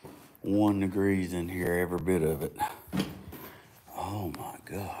 21 degrees in here, every bit of it. Oh my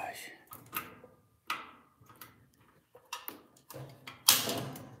gosh.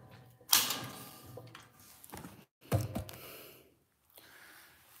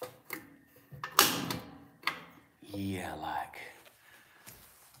 Yeah, like,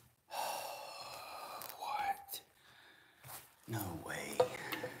 what? No way.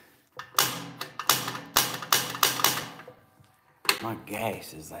 My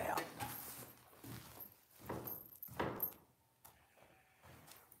gas is out.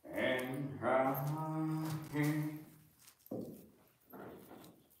 And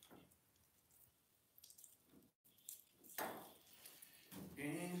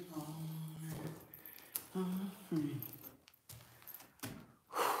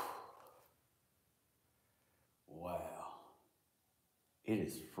wow. It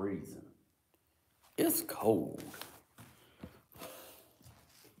is freezing. It's cold.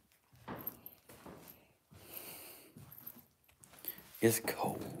 It's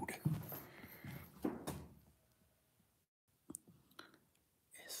cold.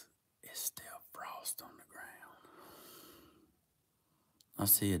 It's still frost on the ground. I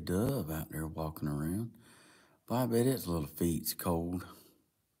see a dove out there walking around. But I bet its little feet's cold.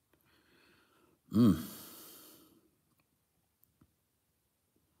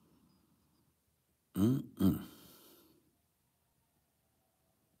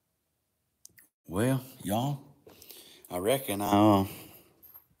 Well, y'all, I reckon I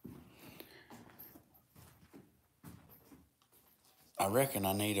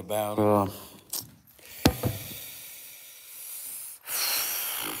need about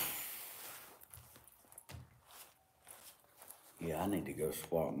yeah, I need to go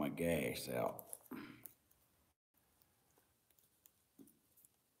swap my gas out.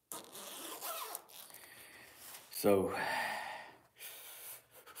 So,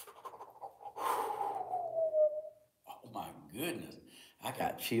 oh my goodness, I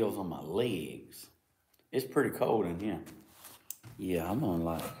got chills on my legs. It's pretty cold in here. Yeah, I'm on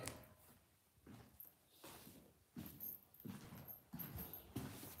like,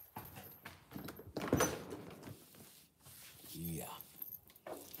 yeah.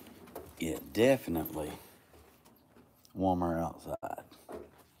 Yeah, definitely warmer outside.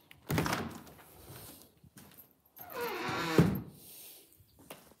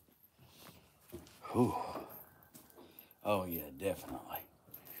 Whew. Oh yeah, definitely.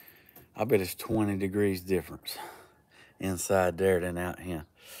 I bet it's 20 degrees difference inside there than out here.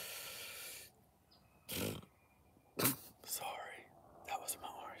 Sorry, that was my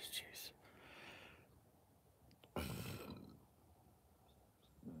orange juice.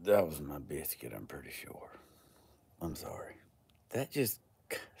 That was my biscuit, I'm pretty sure. I'm sorry. That just,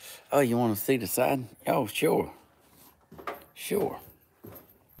 oh, you want to see the side? Oh, sure. Sure.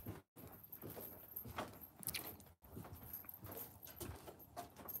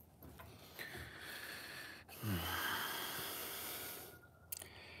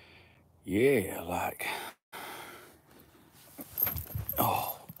 Yeah, like,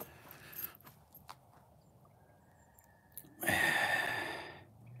 oh.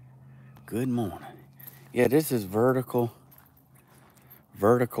 Good morning. Yeah, this is vertical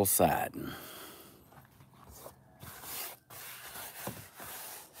siding.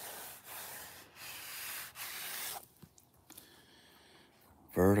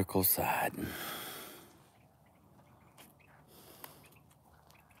 Vertical siding.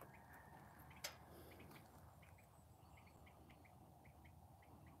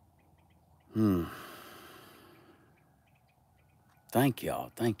 Thank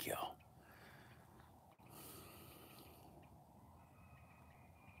y'all. Thank y'all.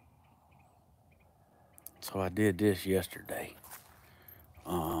 So I did this yesterday.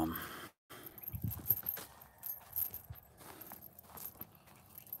 Oh,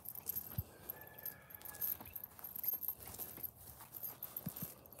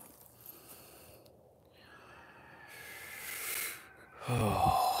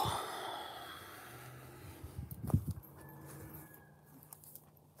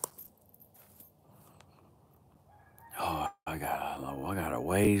 I got a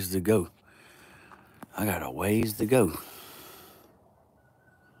ways to go. I got a ways to go.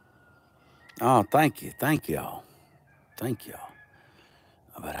 Oh, thank you. Thank y'all. Thank y'all.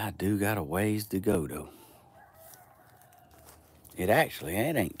 But I do got a ways to go though. It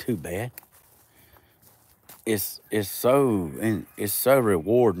ain't too bad. It's so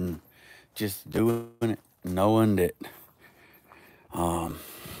rewarding just doing it, knowing that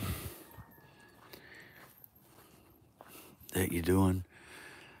that you're doing,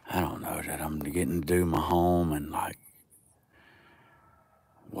 I don't know, that I'm getting to do my home, and like,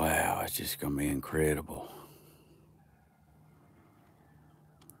 wow, it's just gonna be incredible.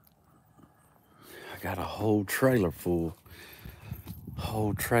 I got a whole trailer full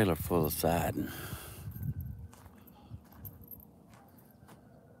of siding.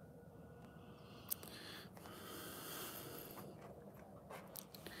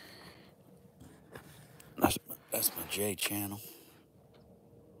 That's my J channel.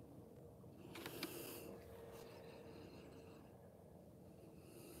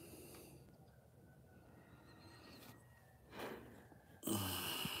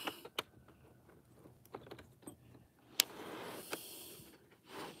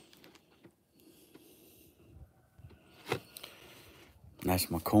 That's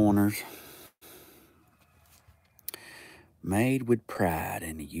my corners. Made with pride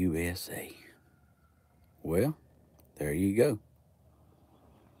in the USA. Well, there you go.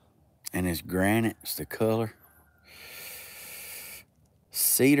 And it's granite, it's the color.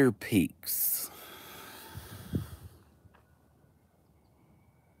 Cedar Peaks.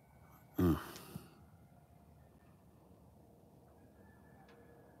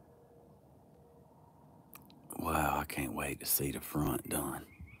 Wow, I can't wait to see the front done.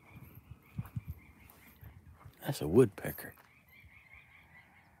 That's a woodpecker.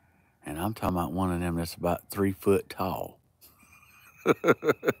 And I'm talking about one of them that's about 3 foot tall.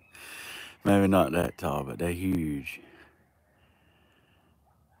 Maybe not that tall, but they're huge.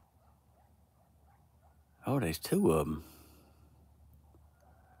 Oh, there's 2 of them.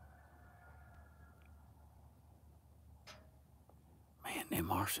 Man,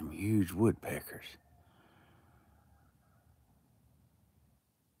 them are some huge woodpeckers.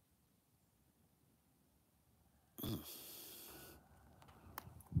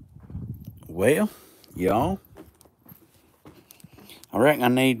 Well, y'all, I reckon I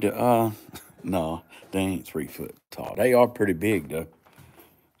need to, no, they ain't 3 foot tall. They are pretty big, though.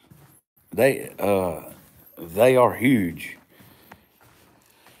 They are huge.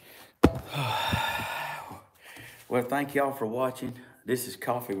 Well, thank y'all for watching. This is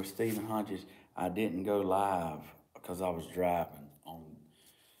Coffee with Stephen Hodges. I didn't go live because I was driving on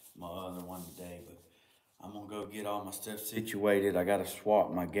my other one today, but I'm I'm gonna go get all my stuff situated. I gotta swap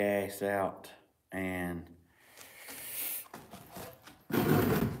my gas out, and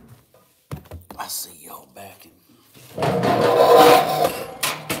I'll see y'all back in.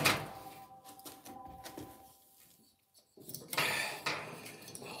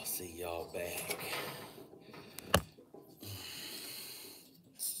 I'll see y'all back.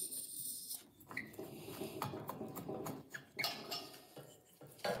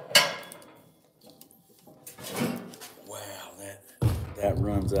 Wow, that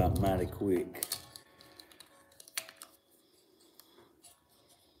runs out mighty quick.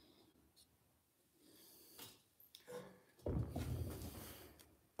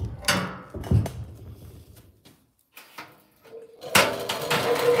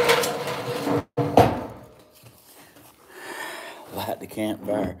 Light the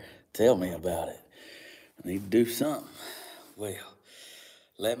campfire. Tell me about it. I need to do something. Well,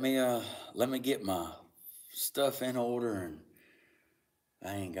 let me get my stuff in order, and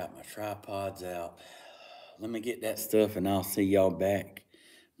I ain't got my tripods out. Let me get that stuff, and I'll see y'all back.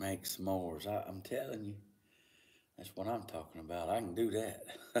 Make s'mores. I'm telling you, that's what I'm talking about. I can do that.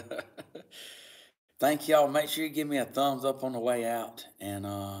 Thank y'all. Make sure you give me a thumbs up on the way out, and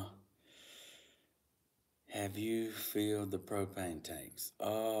have you filled the propane tanks?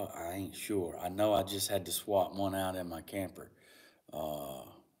 I ain't sure. I know I just had to swap one out in my camper a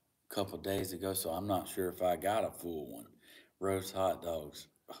couple days ago, so I'm not sure if I got a full one. Roast hot dogs.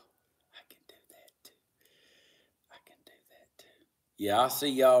 Oh, I can do that too. I can do that too. Yeah, I'll see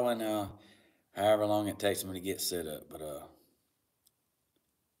y'all in however long it takes me to get set up. But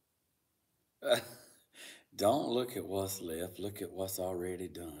don't look at what's left. Look at what's already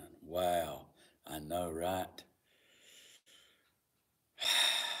done. Wow. I know, right?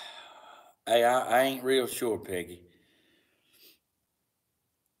 Hey, I ain't real sure, Peggy.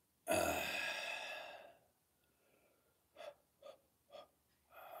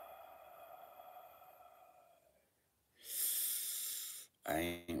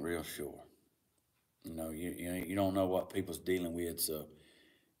 I ain't real sure. You know, you don't know what people's dealing with, so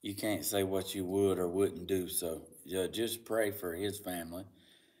you can't say what you would or wouldn't do. So yeah, just pray for his family.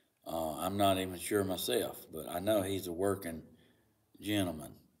 I'm not even sure myself, but I know he's a working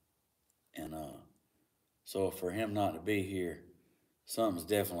gentleman, and so for him not to be here, something's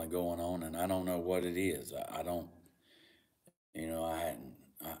definitely going on, and I don't know what it is. I don't, you know, I hadn't.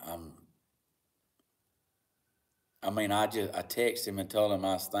 I mean, I texted him and told him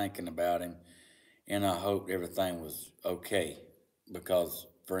I was thinking about him, and I hoped everything was okay, because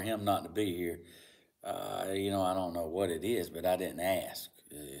for him not to be here, you know, I don't know what it is, but I didn't ask.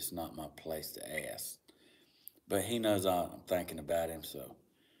 It's not my place to ask. But he knows I'm thinking about him, so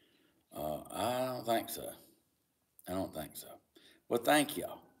I don't think so. I don't think so. Well, thank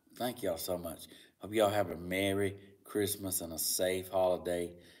y'all. Thank y'all so much. Hope y'all have a Merry Christmas and a safe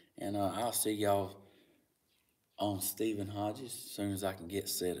holiday. And I'll see y'all on Stephen Hodges as soon as I can get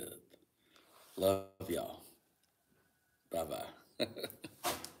set up. Love y'all. Bye-bye.